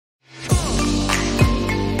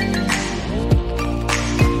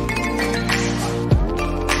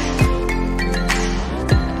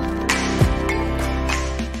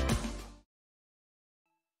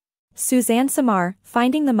Suzanne Simard,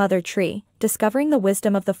 Finding the Mother Tree, Discovering the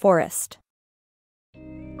Wisdom of the Forest.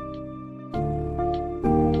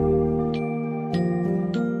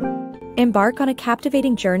 Embark on a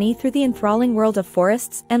captivating journey through the enthralling world of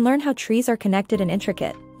forests and learn how trees are connected in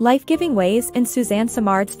intricate, life-giving ways in Suzanne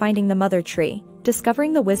Simard's Finding the Mother Tree,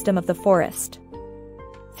 Discovering the Wisdom of the Forest.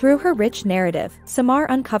 Through her rich narrative, Simard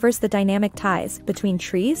uncovers the dynamic ties between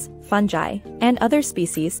trees, fungi, and other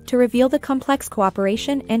species to reveal the complex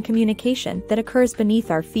cooperation and communication that occurs beneath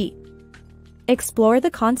our feet. Explore the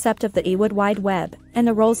concept of the Wood-Wide Web and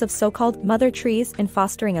the roles of so-called mother trees in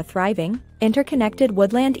fostering a thriving, interconnected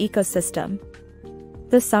woodland ecosystem.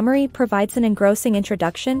 The summary provides an engrossing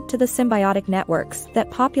introduction to the symbiotic networks that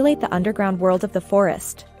populate the underground world of the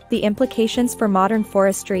forest, the implications for modern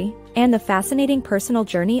forestry, and the fascinating personal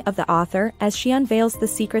journey of the author as she unveils the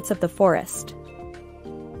secrets of the forest.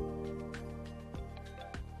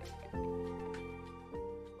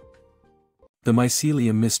 The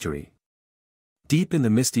Mycelium Mystery. Deep in the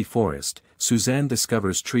misty forest, Suzanne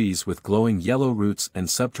discovers trees with glowing yellow roots and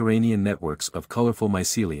subterranean networks of colorful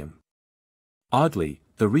mycelium. Oddly,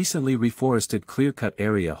 the recently reforested clear-cut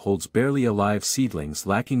area holds barely alive seedlings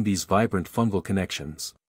lacking these vibrant fungal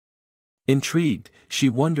connections. Intrigued, she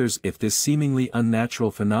wonders if this seemingly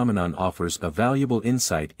unnatural phenomenon offers a valuable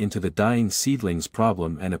insight into the dying seedlings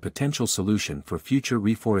problem and a potential solution for future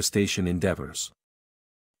reforestation endeavors.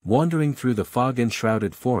 Wandering through the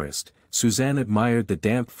fog-enshrouded forest, Suzanne admired the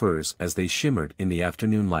damp firs as they shimmered in the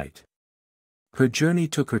afternoon light. Her journey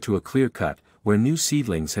took her to a clear cut, where new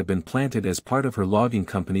seedlings had been planted as part of her logging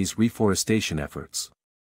company's reforestation efforts.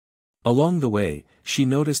 Along the way, she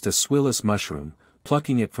noticed a swillous mushroom,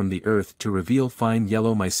 plucking it from the earth to reveal fine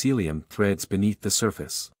yellow mycelium threads beneath the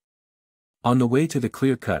surface. On the way to the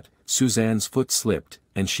clear cut, Suzanne's foot slipped,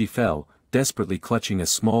 and she fell, desperately clutching a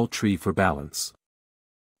small tree for balance.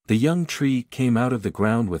 The young tree came out of the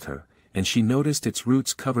ground with her, and she noticed its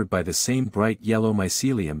roots covered by the same bright yellow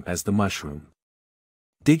mycelium as the mushroom.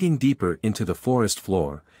 Digging deeper into the forest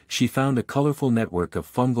floor, she found a colorful network of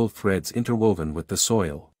fungal threads interwoven with the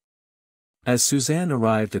soil. As Suzanne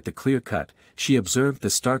arrived at the clear cut, she observed the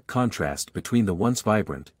stark contrast between the once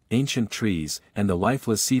vibrant, ancient trees and the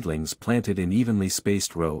lifeless seedlings planted in evenly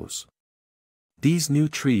spaced rows. These new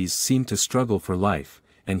trees seemed to struggle for life,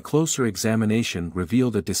 and closer examination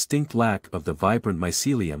revealed a distinct lack of the vibrant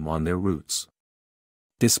mycelium on their roots.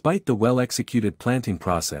 Despite the well-executed planting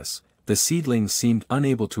process, the seedlings seemed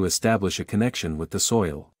unable to establish a connection with the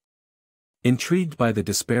soil. Intrigued by the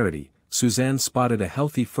disparity, Suzanne spotted a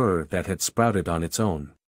healthy fir that had sprouted on its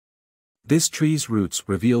own. This tree's roots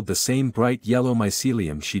revealed the same bright yellow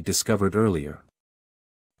mycelium she'd discovered earlier.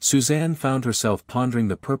 Suzanne found herself pondering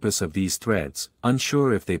the purpose of these threads,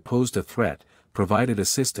 unsure if they posed a threat, provided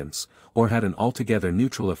assistance, or had an altogether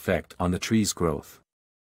neutral effect on the tree's growth.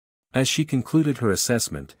 As she concluded her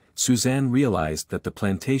assessment, Suzanne realized that the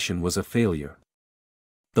plantation was a failure.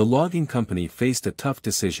 The logging company faced a tough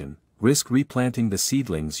decision: risk replanting the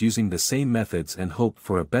seedlings using the same methods and hope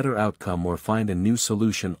for a better outcome, or find a new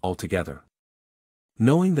solution altogether.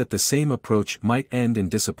 Knowing that the same approach might end in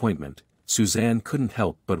disappointment, Suzanne couldn't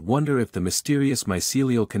help but wonder if the mysterious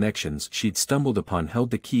mycelial connections she'd stumbled upon held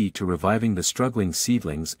the key to reviving the struggling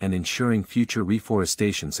seedlings and ensuring future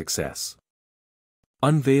reforestation success.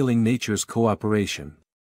 Unveiling nature's cooperation.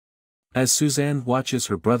 As Suzanne watches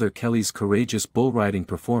her brother Kelly's courageous bull riding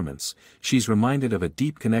performance, she's reminded of a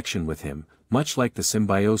deep connection with him, much like the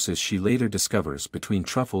symbiosis she later discovers between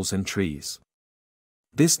truffles and trees.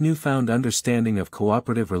 This newfound understanding of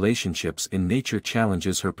cooperative relationships in nature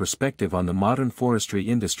challenges her perspective on the modern forestry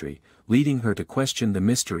industry, leading her to question the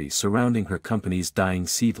mystery surrounding her company's dying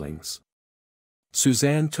seedlings.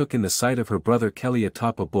 Suzanne took in the sight of her brother Kelly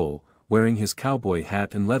atop a bull, wearing his cowboy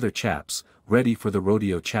hat and leather chaps, ready for the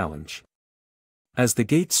rodeo challenge. As the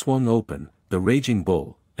gate swung open, the raging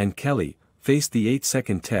bull and Kelly faced the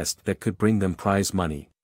 8-second test that could bring them prize money.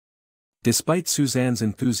 Despite Suzanne's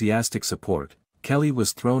enthusiastic support, Kelly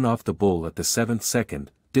was thrown off the bull at the 7th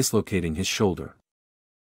second, dislocating his shoulder.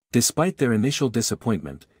 Despite their initial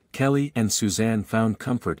disappointment, Kelly and Suzanne found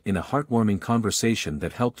comfort in a heartwarming conversation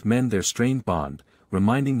that helped mend their strained bond,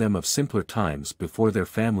 reminding them of simpler times before their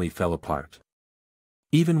family fell apart.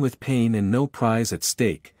 Even with pain and no prize at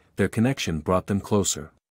stake, their connection brought them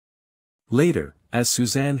closer. Later, as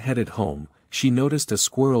Suzanne headed home, she noticed a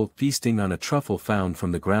squirrel feasting on a truffle found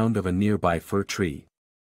from the ground of a nearby fir tree.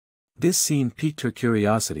 This scene piqued her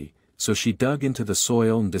curiosity, so she dug into the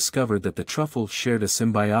soil and discovered that the truffle shared a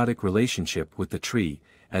symbiotic relationship with the tree,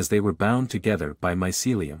 as they were bound together by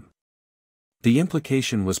mycelium. The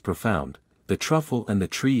implication was profound: the truffle and the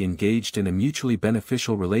tree engaged in a mutually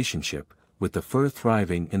beneficial relationship, with the fir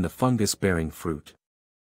thriving in the fungus bearing fruit.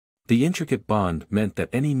 The intricate bond meant that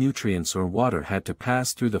any nutrients or water had to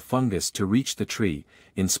pass through the fungus to reach the tree,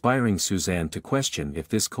 inspiring Suzanne to question if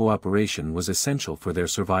this cooperation was essential for their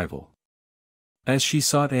survival. As she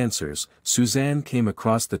sought answers, Suzanne came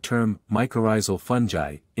across the term mycorrhizal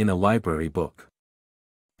fungi in a library book.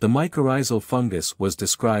 The mycorrhizal fungus was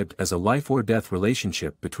described as a life-or-death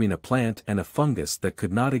relationship between a plant and a fungus that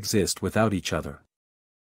could not exist without each other.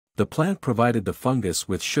 The plant provided the fungus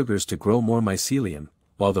with sugars to grow more mycelium,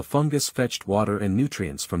 while the fungus fetched water and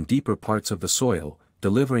nutrients from deeper parts of the soil,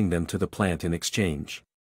 delivering them to the plant in exchange.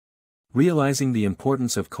 Realizing the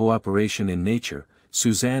importance of cooperation in nature,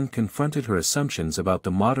 Suzanne confronted her assumptions about the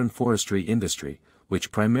modern forestry industry,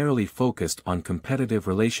 which primarily focused on competitive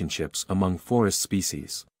relationships among forest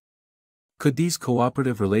species. Could these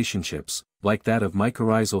cooperative relationships, like that of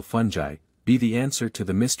mycorrhizal fungi, be the answer to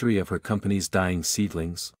the mystery of her company's dying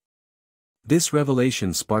seedlings? This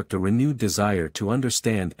revelation sparked a renewed desire to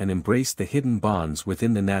understand and embrace the hidden bonds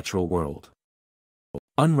within the natural world.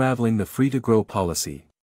 Unraveling the free-to-grow policy.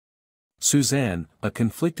 Suzanne, a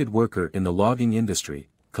conflicted worker in the logging industry,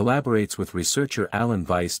 collaborates with researcher Alan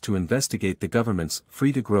Weiss to investigate the government's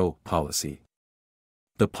free-to-grow policy.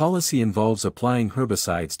 The policy involves applying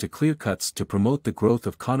herbicides to clear-cuts to promote the growth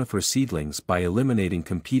of conifer seedlings by eliminating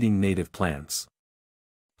competing native plants.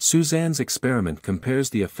 Suzanne's experiment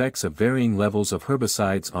compares the effects of varying levels of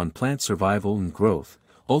herbicides on plant survival and growth,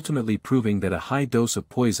 ultimately proving that a high dose of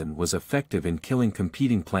poison was effective in killing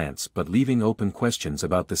competing plants but leaving open questions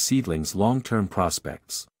about the seedlings' long-term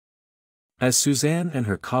prospects. As Suzanne and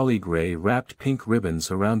her colleague Ray wrapped pink ribbons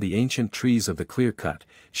around the ancient trees of the clear-cut,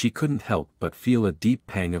 she couldn't help but feel a deep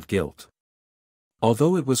pang of guilt.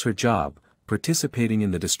 Although it was her job, participating in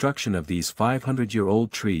the destruction of these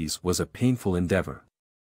 500-year-old trees was a painful endeavor.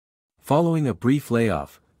 Following a brief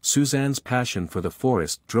layoff, Suzanne's passion for the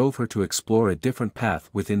forest drove her to explore a different path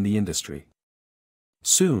within the industry.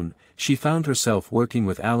 Soon, she found herself working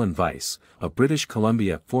with Alan Weiss, a British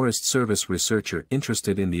Columbia Forest Service researcher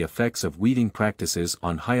interested in the effects of weeding practices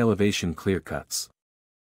on high-elevation clear-cuts.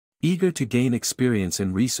 Eager to gain experience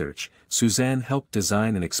in research, Suzanne helped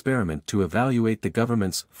design an experiment to evaluate the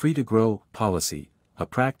government's free-to-grow policy, a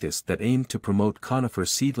practice that aimed to promote conifer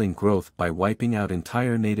seedling growth by wiping out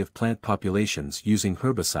entire native plant populations using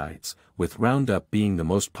herbicides, with Roundup being the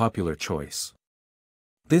most popular choice.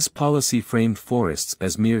 This policy framed forests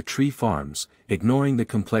as mere tree farms, ignoring the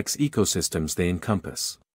complex ecosystems they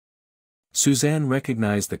encompass. Suzanne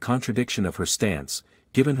recognized the contradiction of her stance,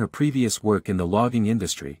 given her previous work in the logging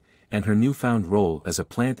industry, and her newfound role as a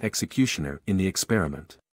plant executioner in the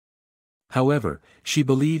experiment. However, she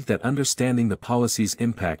believed that understanding the policy's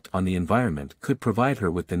impact on the environment could provide her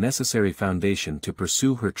with the necessary foundation to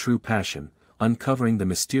pursue her true passion, uncovering the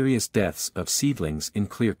mysterious deaths of seedlings in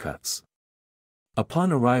clear-cuts.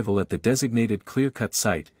 Upon arrival at the designated clear-cut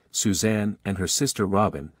site, Suzanne and her sister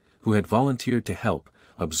Robin, who had volunteered to help,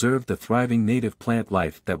 observed the thriving native plant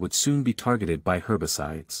life that would soon be targeted by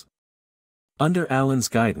herbicides. Under Alan's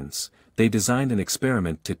guidance, they designed an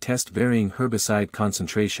experiment to test varying herbicide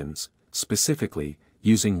concentrations, specifically,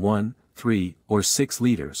 using 1, 3, or 6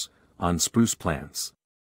 liters, on spruce plants.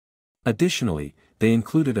 Additionally, they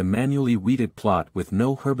included a manually weeded plot with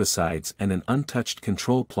no herbicides and an untouched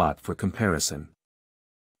control plot for comparison.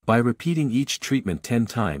 By repeating each treatment 10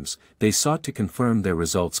 times, they sought to confirm their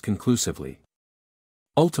results conclusively.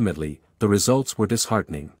 Ultimately, the results were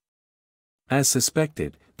disheartening. As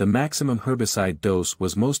suspected, the maximum herbicide dose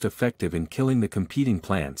was most effective in killing the competing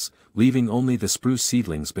plants, leaving only the spruce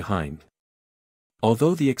seedlings behind.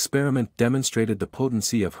 Although the experiment demonstrated the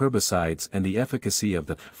potency of herbicides and the efficacy of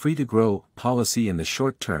the free-to-grow policy in the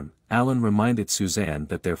short term, Alan reminded Suzanne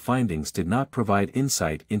that their findings did not provide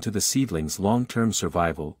insight into the seedlings' long-term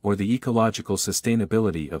survival or the ecological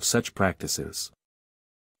sustainability of such practices.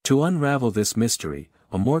 To unravel this mystery,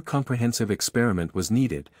 a more comprehensive experiment was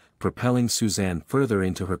needed, propelling Suzanne further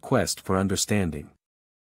into her quest for understanding.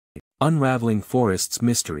 Unraveling forests'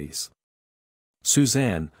 mysteries.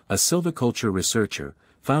 Suzanne, a silviculture researcher,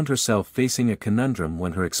 found herself facing a conundrum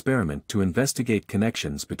when her experiment to investigate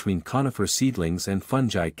connections between conifer seedlings and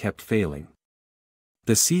fungi kept failing.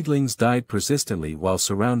 The seedlings died persistently while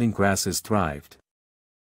surrounding grasses thrived.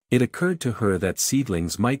 It occurred to her that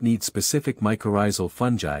seedlings might need specific mycorrhizal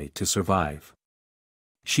fungi to survive.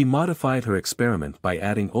 She modified her experiment by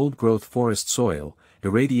adding old-growth forest soil,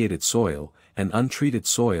 irradiated soil, and untreated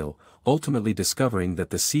soil, ultimately discovering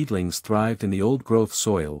that the seedlings thrived in the old-growth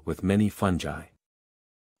soil with many fungi.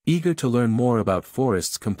 Eager to learn more about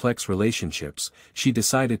forests' complex relationships, she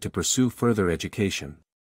decided to pursue further education.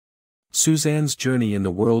 Suzanne's journey in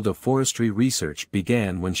the world of forestry research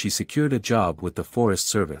began when she secured a job with the Forest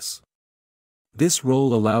Service. This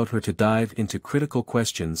role allowed her to dive into critical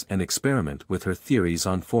questions and experiment with her theories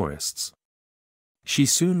on forests. She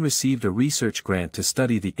soon received a research grant to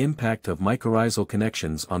study the impact of mycorrhizal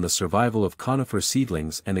connections on the survival of conifer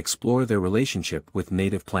seedlings and explore their relationship with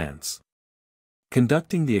native plants.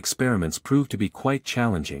 Conducting the experiments proved to be quite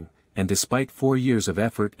challenging, and despite 4 years of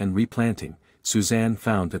effort and replanting, Suzanne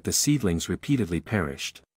found that the seedlings repeatedly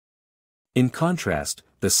perished. In contrast,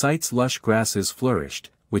 the site's lush grasses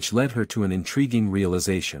flourished, which led her to an intriguing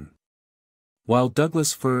realization. While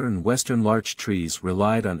Douglas fir and western larch trees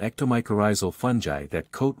relied on ectomycorrhizal fungi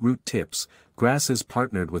that coat root tips, grasses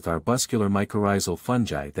partnered with arbuscular mycorrhizal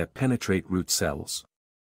fungi that penetrate root cells.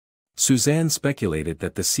 Suzanne speculated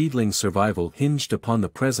that the seedling's survival hinged upon the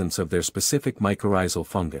presence of their specific mycorrhizal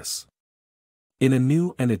fungus. In a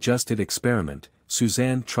new and adjusted experiment,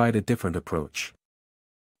 Suzanne tried a different approach.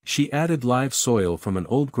 She added live soil from an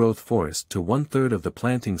old-growth forest to 1/3 of the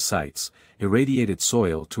planting sites, irradiated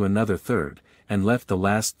soil to another third, and left the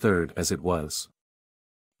last third as it was.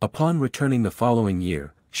 Upon returning the following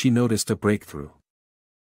year, she noticed a breakthrough.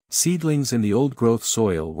 Seedlings in the old-growth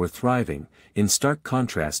soil were thriving, in stark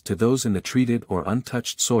contrast to those in the treated or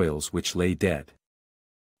untouched soils which lay dead.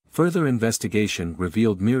 Further investigation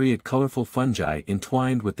revealed myriad colorful fungi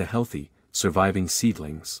entwined with the healthy, surviving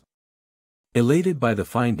seedlings. Elated by the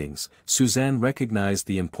findings, Suzanne recognized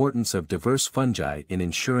the importance of diverse fungi in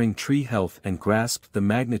ensuring tree health and grasped the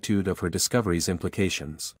magnitude of her discovery's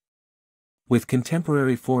implications. With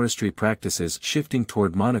contemporary forestry practices shifting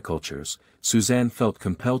toward monocultures, Suzanne felt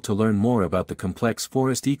compelled to learn more about the complex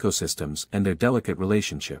forest ecosystems and their delicate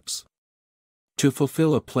relationships. To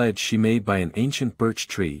fulfill a pledge she made by an ancient birch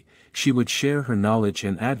tree, she would share her knowledge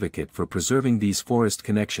and advocate for preserving these forest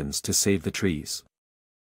connections to save the trees.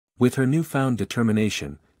 With her newfound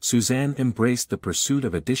determination, Suzanne embraced the pursuit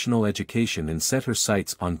of additional education and set her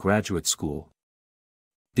sights on graduate school.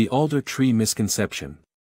 The alder tree misconception.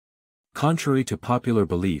 Contrary to popular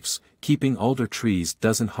beliefs, keeping alder trees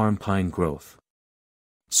doesn't harm pine growth.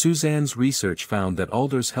 Suzanne's research found that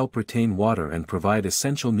alders help retain water and provide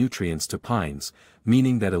essential nutrients to pines,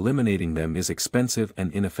 meaning that eliminating them is expensive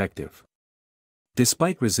and ineffective.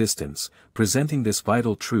 Despite resistance, presenting this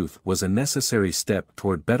vital truth was a necessary step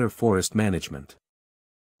toward better forest management.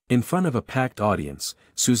 In front of a packed audience,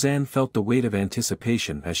 Suzanne felt the weight of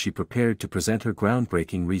anticipation as she prepared to present her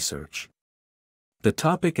groundbreaking research. The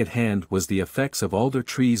topic at hand was the effects of alder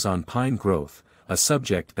trees on pine growth, a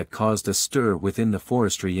subject that caused a stir within the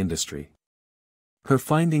forestry industry. Her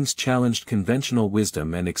findings challenged conventional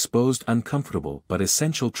wisdom and exposed uncomfortable but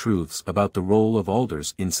essential truths about the role of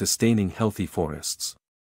alders in sustaining healthy forests.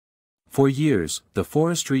 For years, the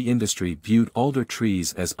forestry industry viewed alder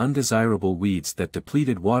trees as undesirable weeds that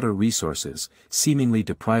depleted water resources, seemingly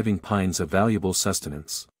depriving pines of valuable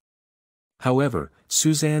sustenance. However,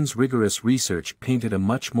 Suzanne's rigorous research painted a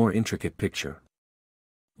much more intricate picture.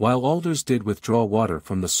 While alders did withdraw water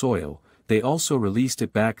from the soil, they also released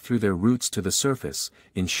it back through their roots to the surface,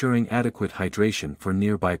 ensuring adequate hydration for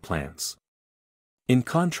nearby plants. In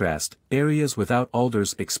contrast, areas without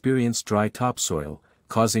alders experienced dry topsoil,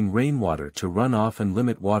 causing rainwater to run off and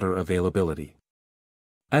limit water availability.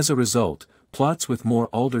 As a result, plots with more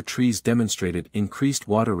alder trees demonstrated increased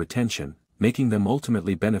water retention, making them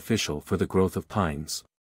ultimately beneficial for the growth of pines.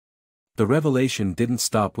 The revelation didn't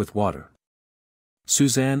stop with water.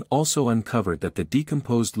 Suzanne also uncovered that the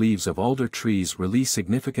decomposed leaves of alder trees release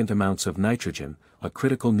significant amounts of nitrogen, a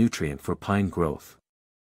critical nutrient for pine growth.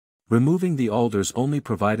 Removing the alders only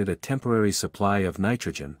provided a temporary supply of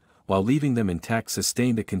nitrogen, while leaving them intact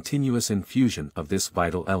sustained a continuous infusion of this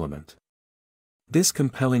vital element. This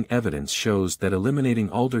compelling evidence shows that eliminating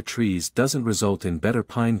alder trees doesn't result in better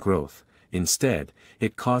pine growth. Instead,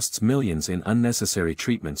 it costs millions in unnecessary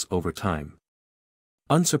treatments over time.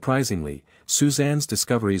 Unsurprisingly, Suzanne's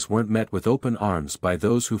discoveries weren't met with open arms by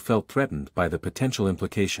those who felt threatened by the potential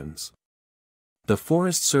implications. The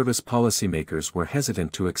Forest Service policymakers were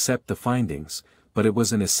hesitant to accept the findings, but it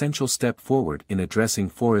was an essential step forward in addressing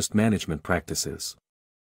forest management practices.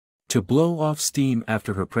 To blow off steam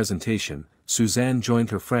after her presentation, Suzanne joined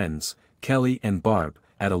her friends, Kelly and Barb,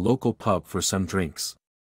 at a local pub for some drinks.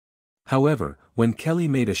 However, when Kelly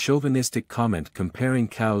made a chauvinistic comment comparing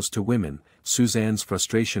cows to women, Suzanne's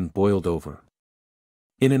frustration boiled over.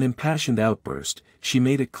 In an impassioned outburst, she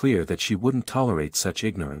made it clear that she wouldn't tolerate such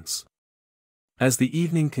ignorance. As the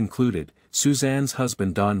evening concluded, Suzanne's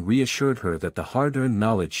husband Don reassured her that the hard-earned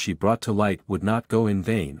knowledge she brought to light would not go in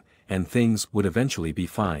vain, and things would eventually be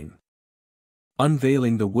fine.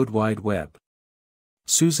 Unveiling the Wood-Wide Web.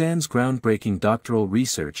 Suzanne's groundbreaking doctoral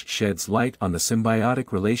research sheds light on the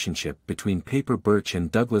symbiotic relationship between paper birch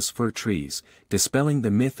and Douglas fir trees, dispelling the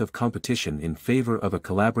myth of competition in favor of a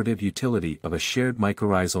collaborative utility of a shared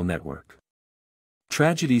mycorrhizal network.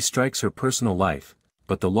 Tragedy strikes her personal life,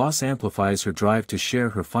 but the loss amplifies her drive to share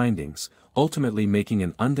her findings, ultimately making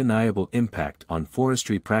an undeniable impact on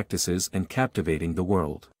forestry practices and captivating the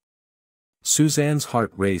world. Suzanne's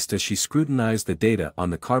heart raced as she scrutinized the data on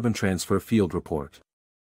the carbon transfer field report.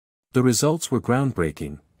 The results were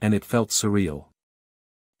groundbreaking, and it felt surreal.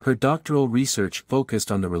 Her doctoral research focused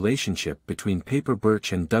on the relationship between paper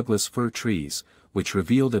birch and Douglas fir trees, which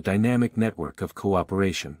revealed a dynamic network of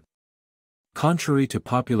cooperation. Contrary to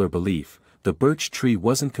popular belief, the birch tree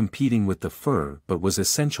wasn't competing with the fir but was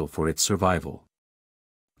essential for its survival.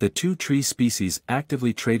 The two tree species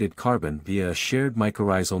actively traded carbon via a shared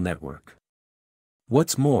mycorrhizal network.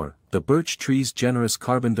 What's more, the birch tree's generous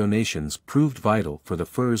carbon donations proved vital for the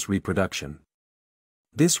fir's reproduction.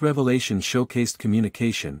 This revelation showcased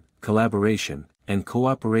communication, collaboration, and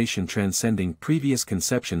cooperation transcending previous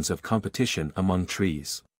conceptions of competition among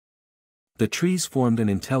trees. The trees formed an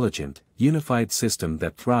intelligent, unified system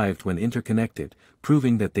that thrived when interconnected,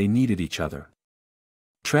 proving that they needed each other.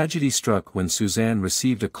 Tragedy struck when Suzanne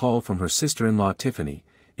received a call from her sister-in-law Tiffany,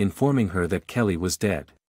 informing her that Kelly was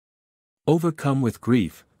dead. Overcome with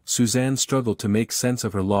grief, Suzanne struggled to make sense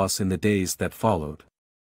of her loss in the days that followed.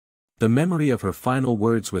 The memory of her final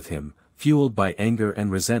words with him, fueled by anger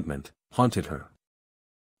and resentment, haunted her.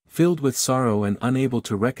 Filled with sorrow and unable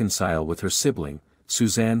to reconcile with her sibling,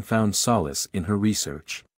 Suzanne found solace in her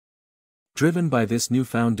research. Driven by this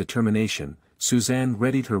newfound determination, Suzanne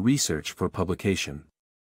readied her research for publication.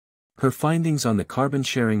 Her findings on the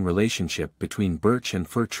carbon-sharing relationship between birch and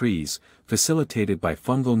fir trees, facilitated by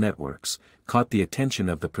fungal networks, caught the attention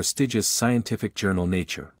of the prestigious scientific journal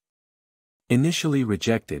Nature. Initially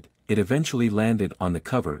rejected, it eventually landed on the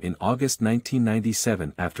cover in August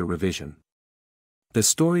 1997 after revision. The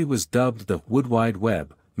story was dubbed the Wood-Wide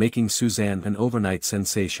Web, making Suzanne an overnight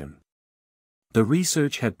sensation. The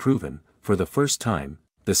research had proven, for the first time,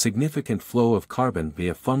 the significant flow of carbon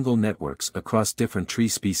via fungal networks across different tree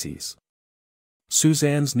species.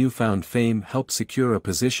 Suzanne's newfound fame helped secure a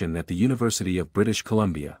position at the University of British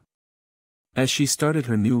Columbia. As she started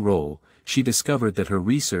her new role, she discovered that her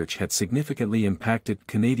research had significantly impacted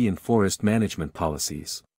Canadian forest management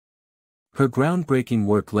policies. Her groundbreaking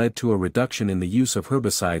work led to a reduction in the use of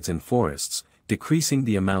herbicides in forests, decreasing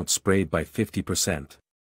the amount sprayed by 50%.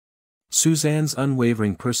 Suzanne's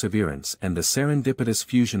unwavering perseverance and the serendipitous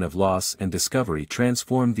fusion of loss and discovery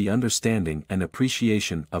transformed the understanding and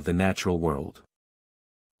appreciation of the natural world.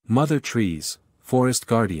 Mother trees, forest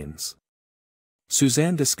guardians.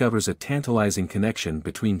 Suzanne discovers a tantalizing connection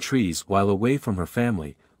between trees while away from her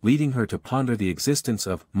family, leading her to ponder the existence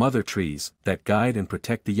of mother trees that guide and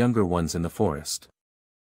protect the younger ones in the forest.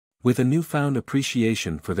 With a newfound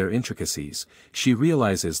appreciation for their intricacies, she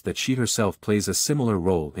realizes that she herself plays a similar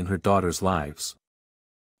role in her daughters' lives.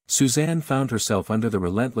 Suzanne found herself under the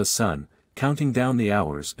relentless sun, counting down the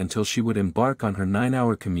hours until she would embark on her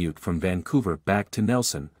 9-hour commute from Vancouver back to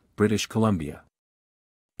Nelson, British Columbia.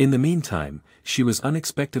 In the meantime, she was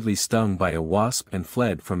unexpectedly stung by a wasp and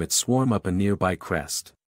fled from its swarm up a nearby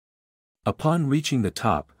crest. Upon reaching the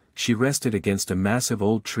top, she rested against a massive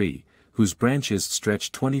old tree, whose branches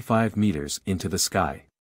stretched 25 meters into the sky.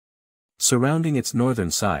 Surrounding its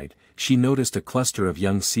northern side, she noticed a cluster of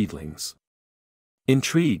young seedlings.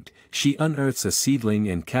 Intrigued, she unearths a seedling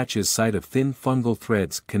and catches sight of thin fungal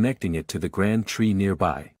threads connecting it to the grand tree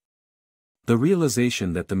nearby. The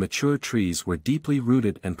realization that the mature trees were deeply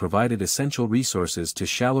rooted and provided essential resources to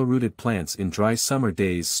shallow-rooted plants in dry summer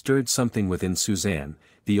days stirred something within Suzanne.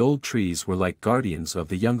 The old trees were like guardians of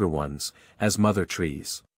the younger ones, as mother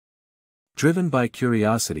trees. Driven by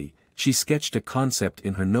curiosity, she sketched a concept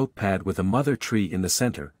in her notepad with a mother tree in the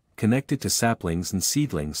center, connected to saplings and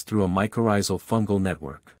seedlings through a mycorrhizal fungal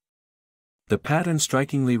network. The pattern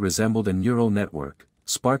strikingly resembled a neural network,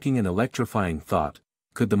 sparking an electrifying thought: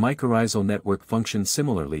 could the mycorrhizal network function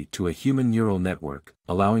similarly to a human neural network,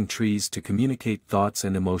 allowing trees to communicate thoughts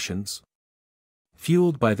and emotions?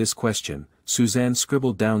 Fueled by this question, Suzanne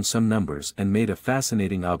scribbled down some numbers and made a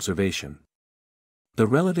fascinating observation. The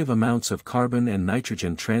relative amounts of carbon and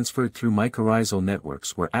nitrogen transferred through mycorrhizal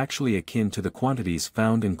networks were actually akin to the quantities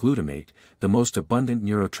found in glutamate, the most abundant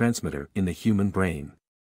neurotransmitter in the human brain.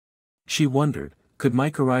 She wondered, could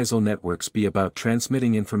mycorrhizal networks be about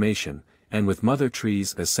transmitting information, and with mother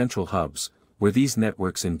trees as central hubs, were these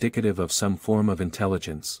networks indicative of some form of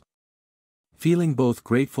intelligence? Feeling both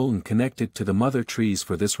grateful and connected to the mother trees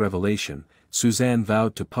for this revelation, Suzanne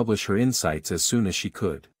vowed to publish her insights as soon as she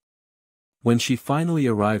could. When she finally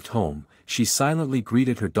arrived home, she silently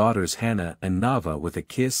greeted her daughters Hannah and Nava with a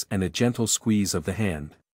kiss and a gentle squeeze of the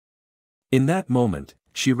hand. In that moment,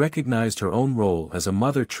 she recognized her own role as a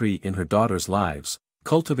mother tree in her daughters' lives,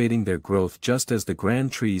 cultivating their growth just as the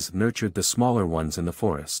grand trees nurtured the smaller ones in the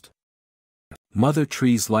forest. Mother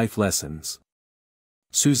Trees Life Lessons.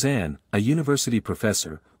 Suzanne, a university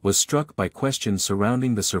professor, was struck by questions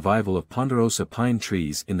surrounding the survival of ponderosa pine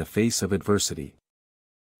trees in the face of adversity.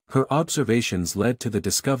 Her observations led to the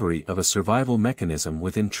discovery of a survival mechanism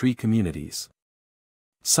within tree communities.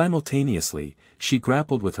 Simultaneously, she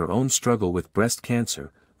grappled with her own struggle with breast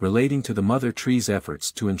cancer, relating to the mother tree's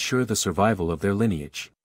efforts to ensure the survival of their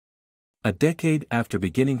lineage. A decade after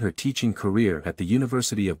beginning her teaching career at the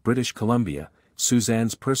University of British Columbia,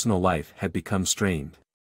 Suzanne's personal life had become strained.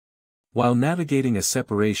 While navigating a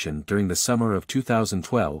separation during the summer of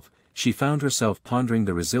 2012, she found herself pondering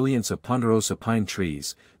the resilience of ponderosa pine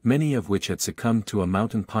trees, many of which had succumbed to a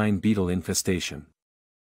mountain pine beetle infestation.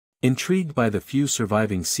 Intrigued by the few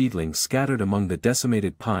surviving seedlings scattered among the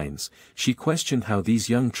decimated pines, she questioned how these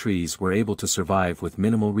young trees were able to survive with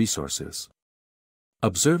minimal resources.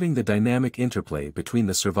 Observing the dynamic interplay between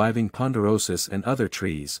the surviving ponderosas and other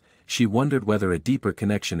trees, she wondered whether a deeper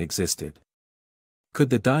connection existed. Could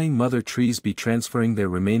the dying mother trees be transferring their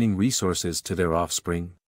remaining resources to their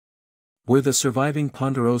offspring? Were the surviving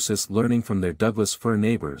ponderosas learning from their Douglas fir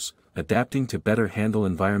neighbors, adapting to better handle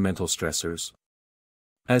environmental stressors?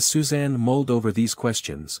 As Suzanne mulled over these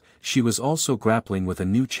questions, she was also grappling with a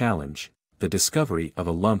new challenge, the discovery of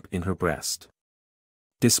a lump in her breast.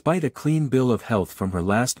 Despite a clean bill of health from her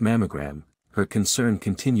last mammogram, her concern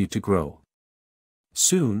continued to grow.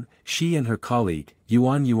 Soon, she and her colleague,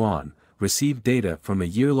 Yuan, received data from a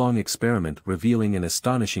year-long experiment revealing an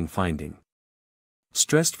astonishing finding.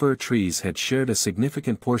 Stressed fir trees had shared a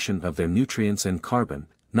significant portion of their nutrients and carbon,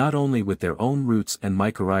 not only with their own roots and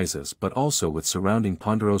mycorrhizas but also with surrounding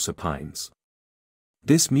ponderosa pines.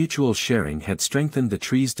 This mutual sharing had strengthened the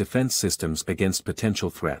tree's defense systems against potential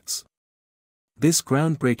threats. This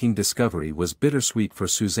groundbreaking discovery was bittersweet for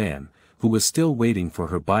Suzanne, who was still waiting for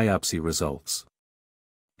her biopsy results.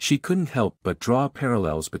 She couldn't help but draw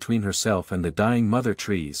parallels between herself and the dying mother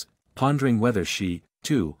trees, pondering whether she,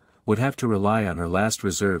 too, would have to rely on her last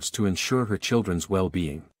reserves to ensure her children's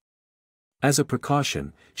well-being. As a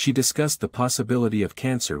precaution, she discussed the possibility of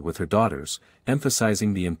cancer with her daughters,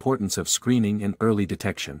 emphasizing the importance of screening and early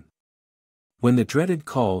detection. When the dreaded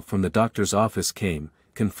call from the doctor's office came,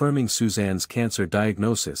 confirming Suzanne's cancer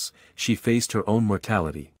diagnosis, she faced her own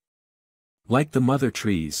mortality. Like the mother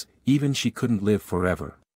trees, even she couldn't live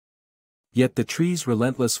forever. Yet the tree's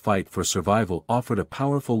relentless fight for survival offered a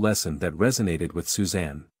powerful lesson that resonated with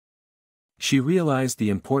Suzanne. She realized the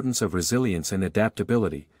importance of resilience and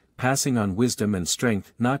adaptability, passing on wisdom and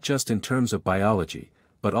strength not just in terms of biology,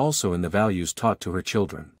 but also in the values taught to her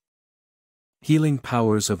children. Healing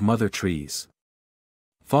powers of mother trees.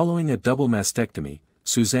 Following a double mastectomy,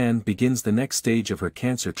 Suzanne begins the next stage of her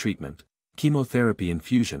cancer treatment, chemotherapy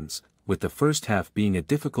infusions, with the first half being a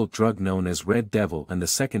difficult drug known as red devil and the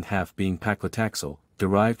second half being paclitaxel,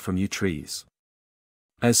 derived from yew trees.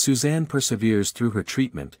 As Suzanne perseveres through her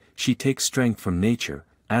treatment, she takes strength from nature,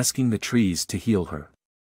 asking the trees to heal her.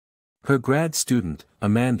 Her grad student,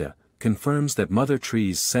 Amanda, confirms that mother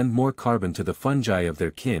trees send more carbon to the fungi of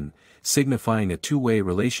their kin, signifying a two-way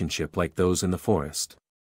relationship like those in the forest.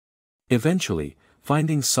 Eventually,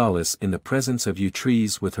 finding solace in the presence of yew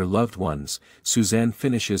trees with her loved ones, Suzanne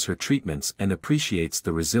finishes her treatments and appreciates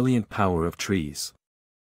the resilient power of trees.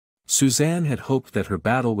 Suzanne had hoped that her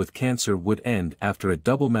battle with cancer would end after a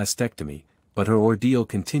double mastectomy, but her ordeal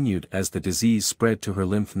continued as the disease spread to her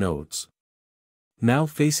lymph nodes. Now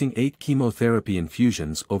facing 8 chemotherapy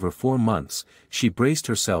infusions over 4 months, she braced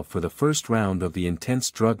herself for the first round of the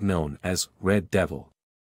intense drug known as red devil.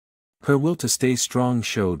 Her will to stay strong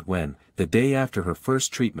showed when, the day after her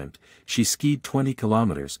first treatment, she skied 20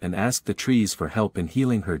 kilometers and asked the trees for help in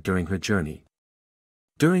healing her during her journey.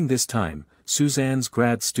 During this time, Suzanne's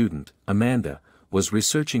grad student, Amanda, was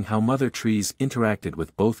researching how mother trees interacted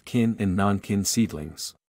with both kin and non-kin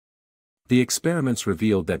seedlings. The experiments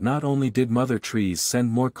revealed that not only did mother trees send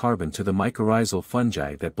more carbon to the mycorrhizal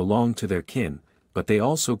fungi that belonged to their kin, but they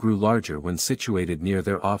also grew larger when situated near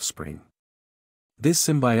their offspring. This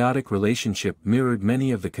symbiotic relationship mirrored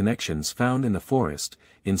many of the connections found in the forest,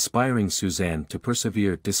 inspiring Suzanne to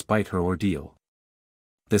persevere despite her ordeal.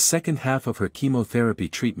 The second half of her chemotherapy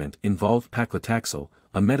treatment involved paclitaxel,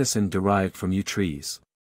 a medicine derived from yew trees.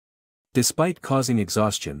 Despite causing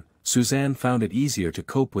exhaustion, Suzanne found it easier to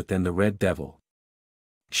cope with than the Red Devil.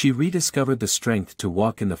 She rediscovered the strength to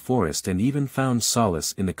walk in the forest and even found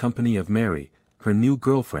solace in the company of Mary, her new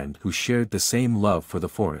girlfriend who shared the same love for the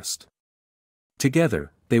forest.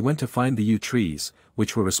 Together, they went to find the yew trees,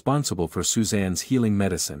 which were responsible for Suzanne's healing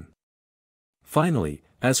medicine. Finally,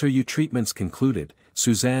 as her yew treatments concluded,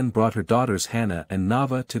 Suzanne brought her daughters Hannah and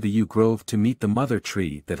Nava to the yew grove to meet the mother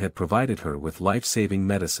tree that had provided her with life-saving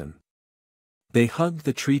medicine. They hugged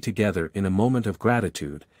the tree together in a moment of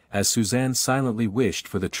gratitude, as Suzanne silently wished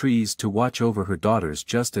for the trees to watch over her daughters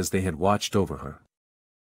just as they had watched over her.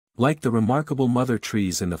 Like the remarkable mother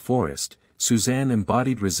trees in the forest, Suzanne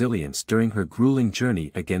embodied resilience during her grueling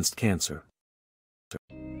journey against cancer.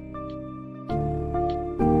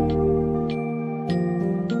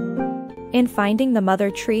 In Finding the Mother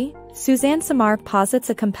Tree, Suzanne Simard posits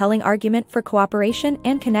a compelling argument for cooperation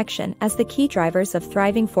and connection as the key drivers of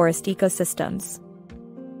thriving forest ecosystems.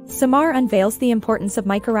 Simard unveils the importance of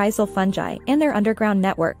mycorrhizal fungi and their underground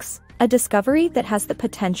networks, a discovery that has the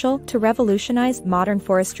potential to revolutionize modern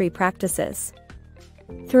forestry practices.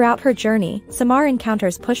 Throughout her journey, Simard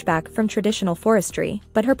encounters pushback from traditional forestry,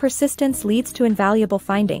 but her persistence leads to invaluable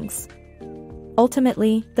findings.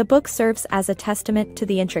 Ultimately, the book serves as a testament to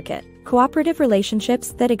the intricate, cooperative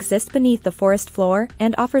relationships that exist beneath the forest floor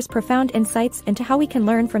and offers profound insights into how we can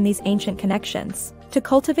learn from these ancient connections to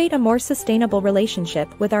cultivate a more sustainable relationship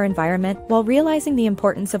with our environment while realizing the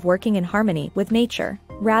importance of working in harmony with nature,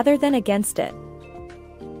 rather than against it.